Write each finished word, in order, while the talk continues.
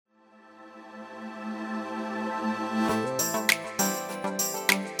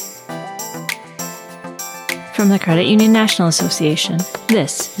From the Credit Union National Association,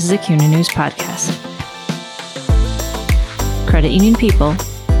 this is the CUNA News Podcast. Credit union people,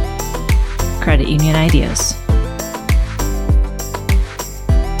 credit union ideas.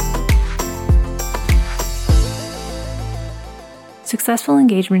 Successful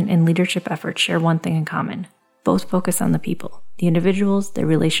engagement and leadership efforts share one thing in common. Both focus on the people, the individuals, their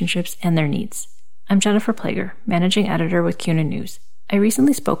relationships, and their needs. I'm Jennifer Plager, Managing Editor with CUNA News. I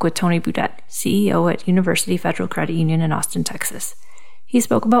recently spoke with Tony Boudet, CEO at University Federal Credit Union in Austin, Texas. He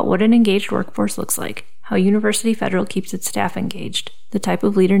spoke about what an engaged workforce looks like, how University Federal keeps its staff engaged, the type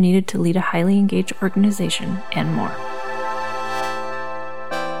of leader needed to lead a highly engaged organization, and more.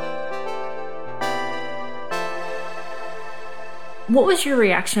 What was your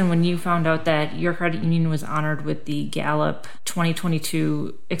reaction when you found out that your credit union was honored with the Gallup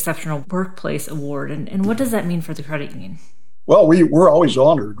 2022 Exceptional Workplace Award, and what does that mean for the credit union? Well, we're always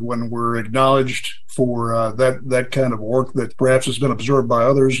honored when we're acknowledged for that kind of work that perhaps has been observed by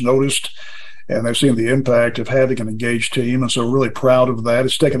others, noticed, and they've seen the impact of having an engaged team. And so really proud of that.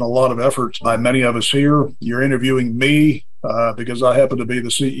 It's taken a lot of effort by many of us here. You're interviewing me because I happen to be the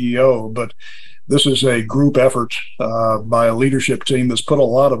CEO, but this is a group effort by a leadership team that's put a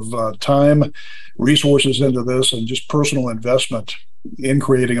lot of time, resources into this, and just personal investment in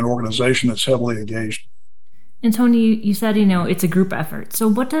creating an organization that's heavily engaged. And Tony, you said, it's a group effort. So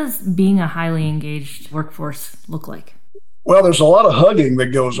what does being a highly engaged workforce look like? Well, there's a lot of hugging that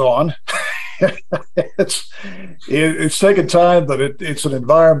goes on. It's taken time, but it's an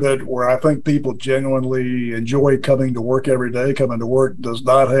environment where I think people genuinely enjoy coming to work every day. Coming to work does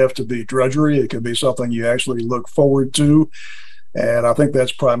not have to be drudgery. It can be something you actually look forward to. And I think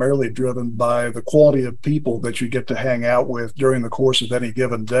that's primarily driven by the quality of people that you get to hang out with during the course of any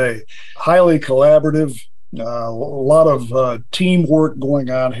given day. Highly collaborative. A lot of teamwork going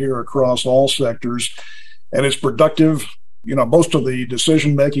on here across all sectors, and it's productive. Most of the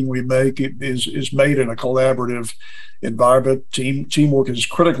decision making we make is made in a collaborative environment. Teamwork is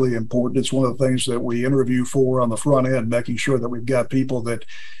critically important. It's one of the things that we interview for on the front end, making sure that we've got people that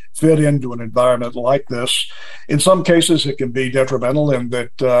fit into an environment like this. In some cases, it can be detrimental in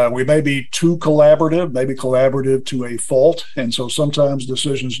that we may be too collaborative, maybe collaborative to a fault. And so sometimes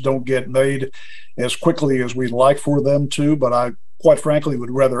decisions don't get made as quickly as we'd like for them to, but I quite frankly would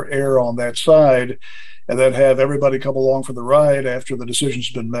rather err on that side and then have everybody come along for the ride after the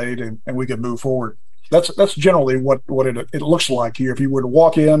decision's been made and we can move forward. That's generally what it looks like here. If you were to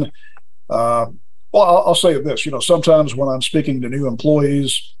walk in, I'll say this, sometimes when I'm speaking to new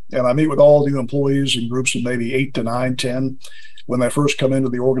employees, and I meet with all new employees in groups of maybe 8 to 9, 10, when they first come into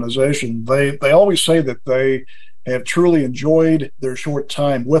the organization, they always say that they have truly enjoyed their short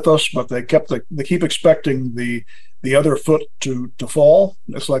time with us, but they keep expecting the other foot to fall.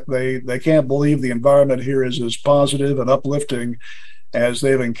 It's like they can't believe the environment here is as positive and uplifting as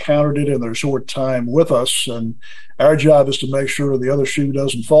they've encountered it in their short time with us. And our job is to make sure the other shoe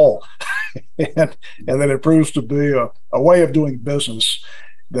doesn't fall. and that it proves to be a way of doing business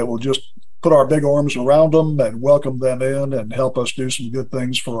that will just put our big arms around them and welcome them in and help us do some good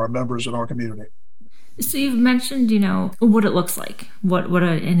things for our members in our community. So you've mentioned, what it looks like, what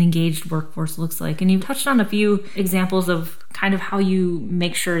an engaged workforce looks like. And you've touched on a few examples of kind of how you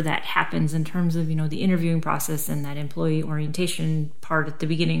make sure that happens in terms of, the interviewing process and that employee orientation part at the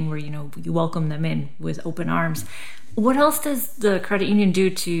beginning where, you welcome them in with open arms. What else does the credit union do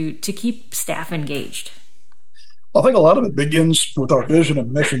to keep staff engaged? I think a lot of it begins with our vision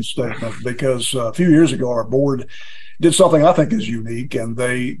and mission statement, because a few years ago, our board did something I think is unique, and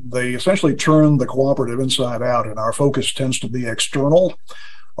they essentially turned the cooperative inside out, and our focus tends to be external.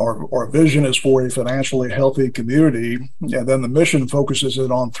 Our vision is for a financially healthy community, and then the mission focuses it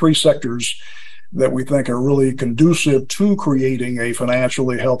on 3 sectors that we think are really conducive to creating a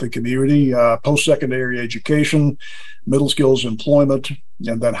financially healthy community: post-secondary education, middle skills employment,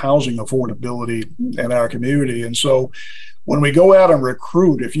 and then housing affordability in our community. And so when we go out and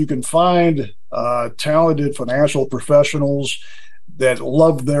recruit, if you can find talented financial professionals that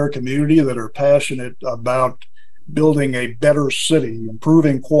love their community, that are passionate about building a better city,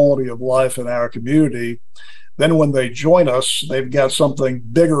 improving quality of life in our community, then when they join us, they've got something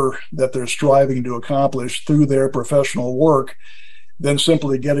bigger that they're striving to accomplish through their professional work than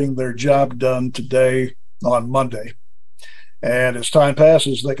simply getting their job done today on Monday. And as time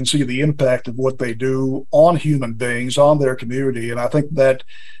passes, they can see the impact of what they do on human beings, on their community. And I think that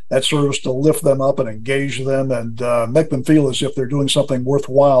serves to lift them up and engage them and make them feel as if they're doing something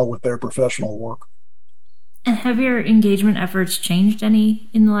worthwhile with their professional work. And have your engagement efforts changed any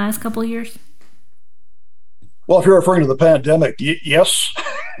in the last couple of years? Well, if you're referring to the pandemic, yes.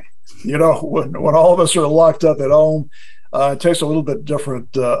 when all of us are locked up at home, it takes a little bit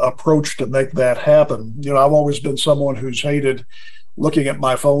different approach to make that happen. I've always been someone who's hated looking at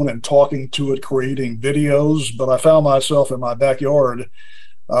my phone and talking to it, creating videos, but I found myself in my backyard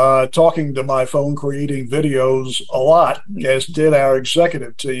talking to my phone, creating videos a lot, as did our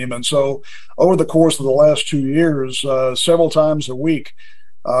executive team. And so over the course of the last 2 years, several times a week,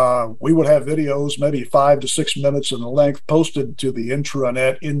 we would have videos, maybe 5 to 6 minutes in length, posted to the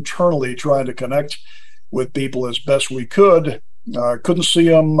intranet internally, trying to connect with people as best we could. Couldn't see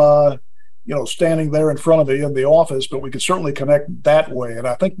them, standing there in front of me in the office, but we could certainly connect that way. And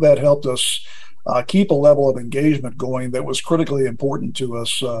I think that helped us keep a level of engagement going that was critically important to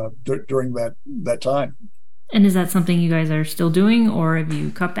us during that time. And is that something you guys are still doing, or have you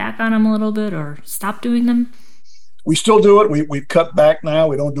cut back on them a little bit or stopped doing them? We still do it. We've cut back now.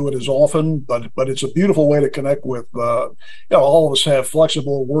 We don't do it as often, but it's a beautiful way to connect with, all of us have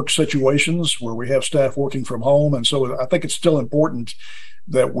flexible work situations where we have staff working from home. And so I think it's still important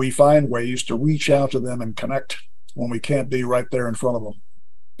that we find ways to reach out to them and connect when we can't be right there in front of them.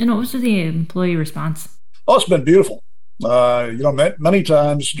 And what was the employee response? Oh, it's been beautiful. Many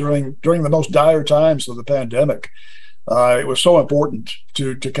times during the most dire times of the pandemic, it was so important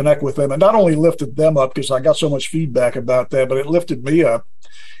to connect with them, and not only lifted them up because I got so much feedback about that, but it lifted me up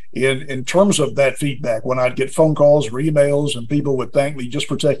in terms of that feedback. When I'd get phone calls or emails and people would thank me just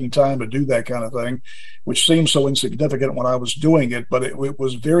for taking time to do that kind of thing, which seemed so insignificant when I was doing it, but it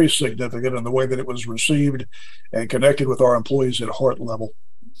was very significant in the way that it was received and connected with our employees at heart level.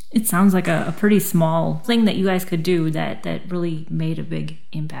 It sounds like a pretty small thing that you guys could do that really made a big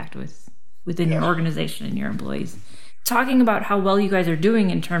impact within your organization and your employees. Talking about how well you guys are doing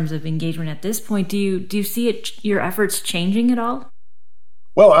in terms of engagement at this point, do you see your efforts changing at all?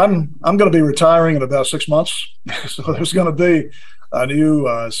 Well, I'm going to be retiring in about 6 months, so there's going to be a new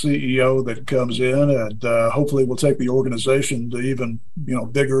CEO that comes in, and hopefully will take the organization to even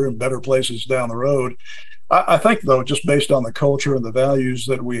bigger and better places down the road. I think, though, just based on the culture and the values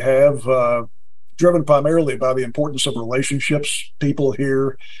that we have, driven primarily by the importance of relationships, people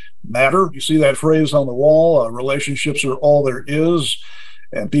here matter. You see that phrase on the wall, relationships are all there is,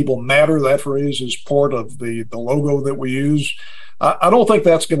 and people matter. That phrase is part of the logo that we use. I don't think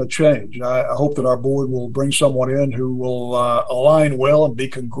that's going to change. I hope that our board will bring someone in who will align well and be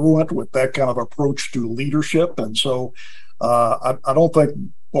congruent with that kind of approach to leadership. And so I don't think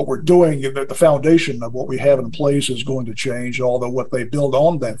what we're doing, the foundation of what we have in place is going to change, although what they build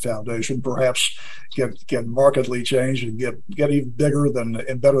on that foundation perhaps can markedly change and get even bigger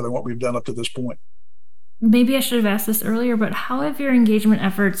and better than what we've done up to this point. Maybe I should have asked this earlier, but how have your engagement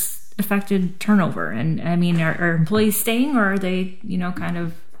efforts affected turnover? And I mean, are employees staying, or are they, kind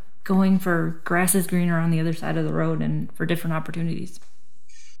of going for grass is greener on the other side of the road and for different opportunities?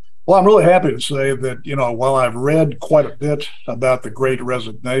 Well, I'm really happy to say that, while I've read quite a bit about the Great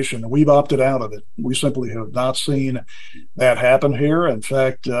Resignation, we've opted out of it. We simply have not seen that happen here. In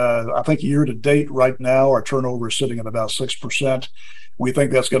fact, I think year to date right now, our turnover is sitting at about 6%. We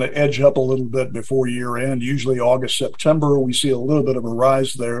think that's going to edge up a little bit before year end. Usually August, September, we see a little bit of a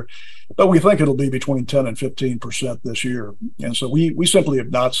rise there, but we think it'll be between 10 and 15% this year. And so we simply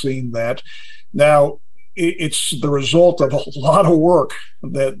have not seen that. Now, it's the result of a lot of work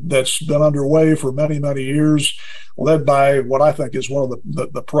that's been underway for many, many years, led by what I think is one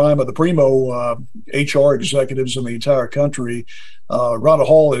of the primo HR executives in the entire country. Rhonda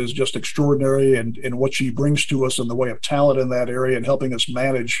Hall is just extraordinary in what she brings to us in the way of talent in that area and helping us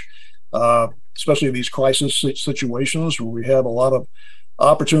manage, especially these crisis situations where we have a lot of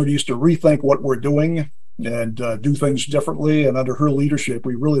opportunities to rethink what we're doing and do things differently. And under her leadership,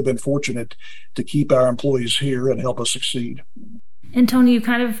 we've really been fortunate to keep our employees here and help us succeed. And Tony, you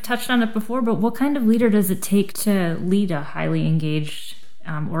kind of touched on it before, but what kind of leader does it take to lead a highly engaged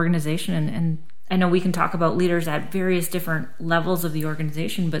organization? And I know we can talk about leaders at various different levels of the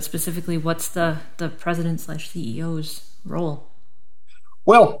organization, but specifically, what's the president/CEO's role?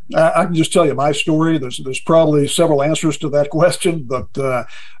 Well, I can just tell you my story. There's probably several answers to that question, but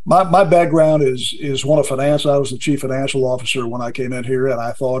my background is one of finance. I was the chief financial officer when I came in here, and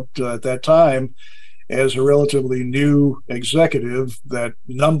I thought at that time, as a relatively new executive, that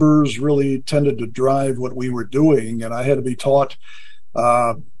numbers really tended to drive what we were doing, and I had to be taught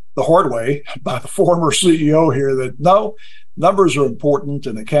the hard way by the former CEO here that no, numbers are important,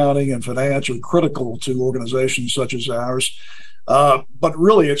 and accounting and finance are critical to organizations such as ours. But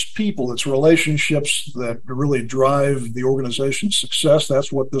really, it's people, it's relationships that really drive the organization's success.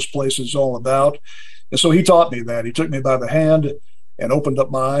 That's what this place is all about. And so he taught me that. He took me by the hand and opened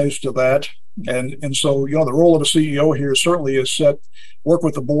up my eyes to that. And so, the role of the CEO here certainly is work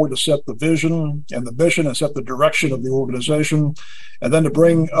with the board to set the vision and the mission and set the direction of the organization, and then to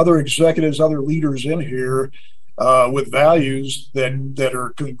bring other executives, other leaders in here with values that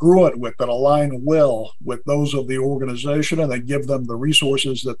are congruent with, that align well with those of the organization, and then give them the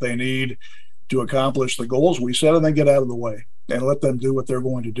resources that they need to accomplish the goals we set, and then get out of the way and let them do what they're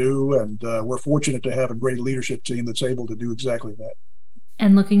going to do. And we're fortunate to have a great leadership team that's able to do exactly that.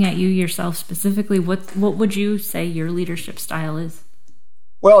 And looking at you yourself specifically, what would you say your leadership style is?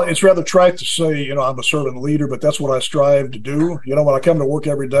 Well, it's rather trite to say, I'm a servant leader, but that's what I strive to do. When I come to work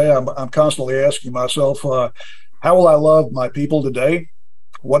every day, I'm constantly asking myself, how will I love my people today?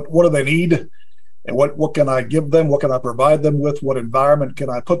 What do they need? And what can I give them? What can I provide them with? What environment can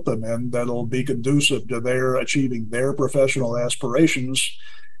I put them in that'll be conducive to their achieving their professional aspirations,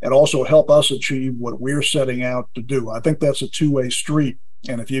 and also help us achieve what we're setting out to do? I think that's a two-way street.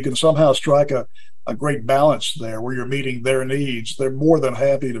 And if you can somehow strike a great balance there where you're meeting their needs, they're more than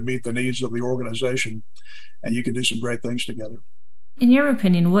happy to meet the needs of the organization, and you can do some great things together. In your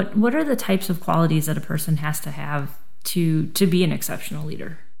opinion, what are the types of qualities that a person has to have to be an exceptional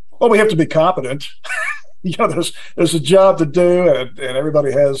leader? Well, we have to be competent. There's a job to do, and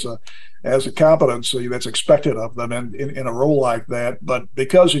everybody has a competency that's expected of them in a role like that. But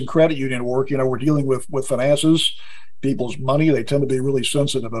because in credit union work, we're dealing with finances, people's money, they tend to be really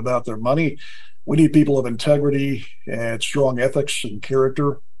sensitive about their money. We need people of integrity and strong ethics and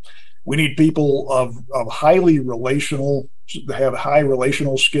character. We need people of highly relational, have high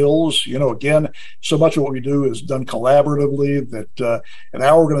relational skills. Again, so much of what we do is done collaboratively, that in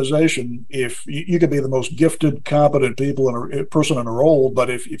our organization, if you could be the most gifted, competent person in a role, but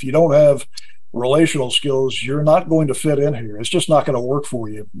if you don't have relational skills, you're not going to fit in here. It's just not going to work for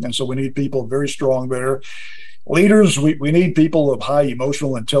you. And so we need people very strong there. Leaders, we need people of high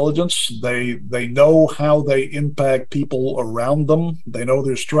emotional intelligence. They know how they impact people around them. They know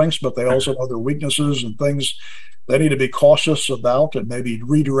their strengths, but they also know their weaknesses and things they need to be cautious about, and maybe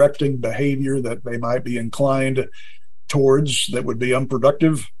redirecting behavior that they might be inclined towards that would be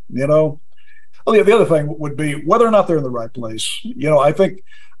unproductive. Well, the other thing would be whether or not they're in the right place. I think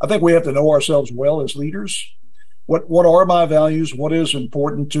we have to know ourselves well as leaders. What are my values? What is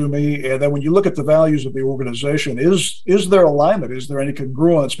important to me? And then when you look at the values of the organization, is there alignment? Is there any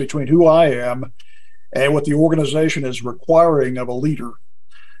congruence between who I am and what the organization is requiring of a leader?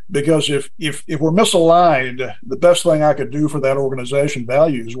 Because if we're misaligned, the best thing I could do for that organization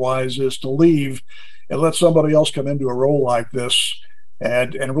values-wise is to leave and let somebody else come into a role like this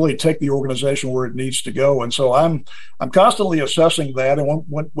and really take the organization where it needs to go. And so I'm constantly assessing that. And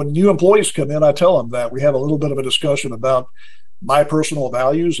when new employees come in, I tell them that. We have a little bit of a discussion about my personal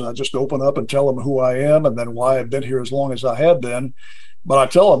values, and I just open up and tell them who I am and then why I've been here as long as I have been. But I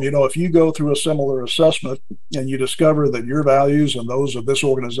tell them, if you go through a similar assessment and you discover that your values and those of this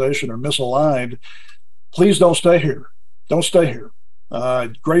organization are misaligned, please don't stay here. Don't stay here.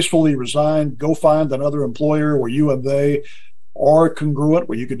 Gracefully resign. Go find another employer where you and they are congruent,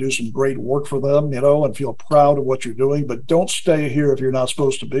 where you can do some great work for them, and feel proud of what you're doing. But don't stay here if you're not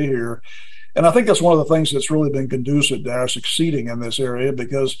supposed to be here. And I think that's one of the things that's really been conducive to our succeeding in this area,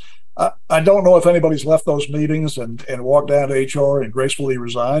 because I don't know if anybody's left those meetings and walked down to HR and gracefully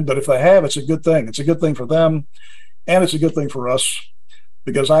resigned, but if they have, it's a good thing. It's a good thing for them, and it's a good thing for us,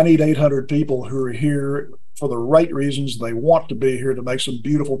 because I need 800 people who are here for the right reasons. They want to be here to make some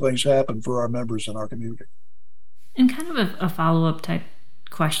beautiful things happen for our members in our community. And kind of a follow-up type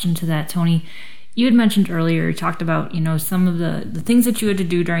question to that, Tony, you had mentioned earlier, you talked about, some of the things that you had to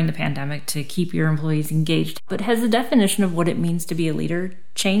do during the pandemic to keep your employees engaged. But has the definition of what it means to be a leader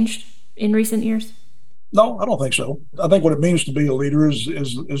changed in recent years? No, I don't think so. I think what it means to be a leader is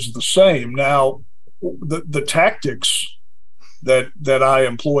the same. Now, the tactics that I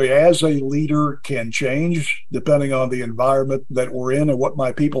employ as a leader can change depending on the environment that we're in and what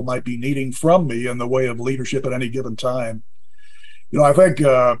my people might be needing from me in the way of leadership at any given time. I think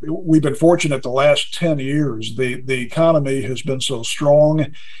we've been fortunate the last 10 years. The economy has been so strong.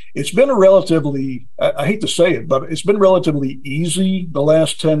 It's been I hate to say it, but it's been relatively easy the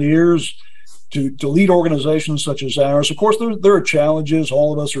last 10 years to lead organizations such as ours. Of course, there are challenges.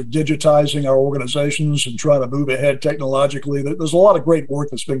 All of us are digitizing our organizations and trying to move ahead technologically. There's a lot of great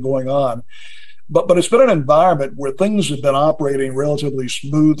work that's been going on. But it's been an environment where things have been operating relatively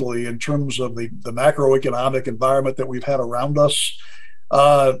smoothly in terms of the macroeconomic environment that we've had around us.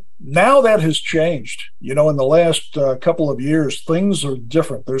 Now that has changed. In the last couple of years, things are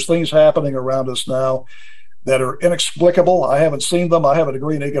different. There's things happening around us now that are inexplicable. I haven't seen them. I have a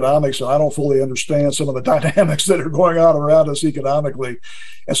degree in economics, and I don't fully understand some of the dynamics that are going on around us economically.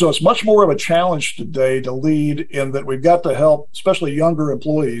 And so it's much more of a challenge today to lead in that we've got to help, especially younger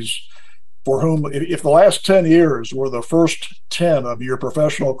employees, for whom, if the last 10 years were the first 10 of your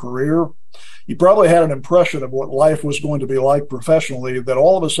professional career, you probably had an impression of what life was going to be like professionally that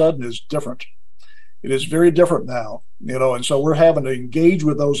all of a sudden is different. It is very different now, and so we're having to engage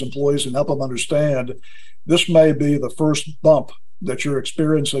with those employees and help them understand this may be the first bump that you're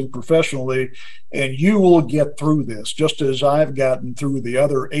experiencing professionally, and you will get through this, just as I've gotten through the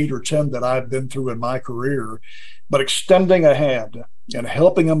other 8 or 10 that I've been through in my career. But extending a hand and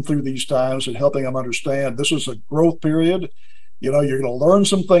helping them through these times and helping them understand this is a growth period. You're going to learn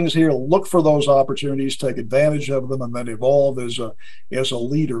some things here, look for those opportunities, take advantage of them, and then evolve as a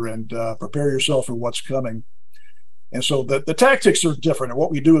leader and prepare yourself for what's coming. And so the tactics are different, and what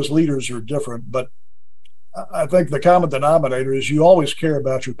we do as leaders are different. But I think the common denominator is you always care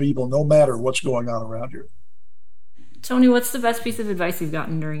about your people no matter what's going on around you. Tony, what's the best piece of advice you've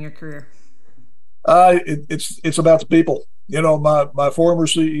gotten during your career? It's about the people. My former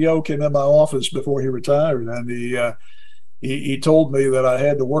CEO came in my office before he retired, and he told me that I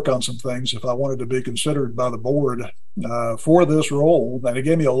had to work on some things if I wanted to be considered by the board for this role. And he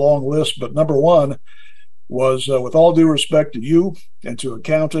gave me a long list, but number one was, with all due respect to you and to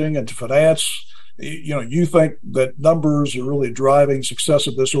accounting and to finance, you think that numbers are really driving success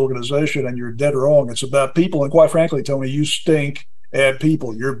of this organization, and you're dead wrong. It's about people. And quite frankly, Tony, you stink at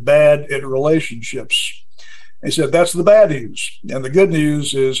people. You're bad at relationships. He said, that's the bad news. And the good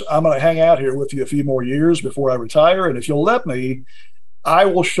news is I'm going to hang out here with you a few more years before I retire. And if you'll let me, I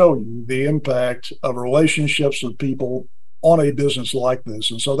will show you the impact of relationships with people on a business like this.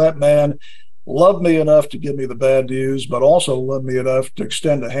 And so that man loved me enough to give me the bad news, but also loved me enough to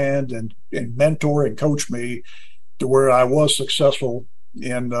extend a hand and mentor and coach me to where I was successful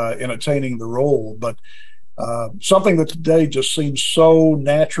in attaining the role. But something that today just seems so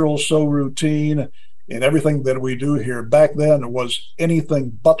natural, so routine, and everything that we do here, back then it was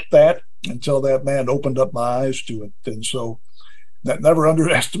anything but that until that man opened up my eyes to it. And so that never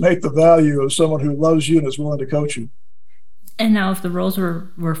underestimate the value of someone who loves you and is willing to coach you. And now if the roles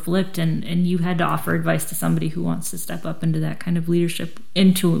were flipped and you had to offer advice to somebody who wants to step up into that kind of leadership,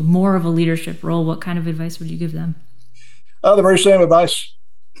 into more of a leadership role, what kind of advice would you give them? The very same advice.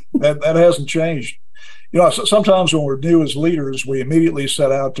 That hasn't changed. Sometimes when we're new as leaders, we immediately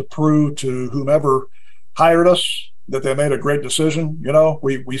set out to prove to whomever hired us that they made a great decision.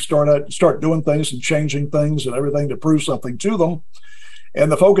 We start doing things and changing things and everything to prove something to them.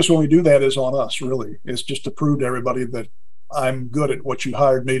 And the focus when we do that is on us, really. It's just to prove to everybody that I'm good at what you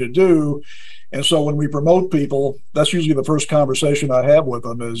hired me to do. And so when we promote people, that's usually the first conversation I have with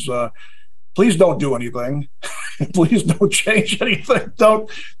them is, please don't do anything. Please don't change anything. Don't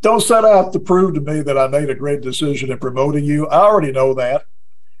set out to prove to me that I made a great decision in promoting you. I already know that.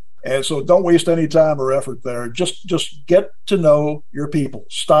 And so don't waste any time or effort there. Just get to know your people.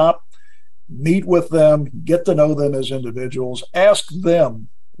 Stop, meet with them, get to know them as individuals. Ask them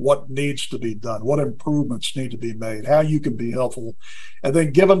what needs to be done, what improvements need to be made, how you can be helpful. And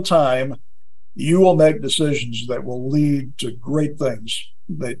then given time, you will make decisions that will lead to great things,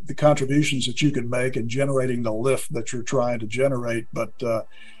 the contributions that you can make in generating the lift that you're trying to generate. But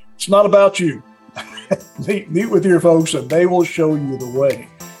it's not about you. Meet with your folks and they will show you the way.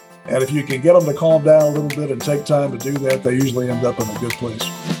 And if you can get them to calm down a little bit and take time to do that, they usually end up in a good place.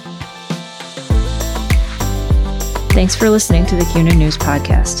 Thanks for listening to the CUNA News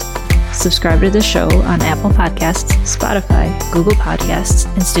Podcast. Subscribe to the show on Apple Podcasts, Spotify, Google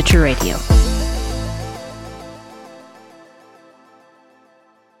Podcasts, and Stitcher Radio.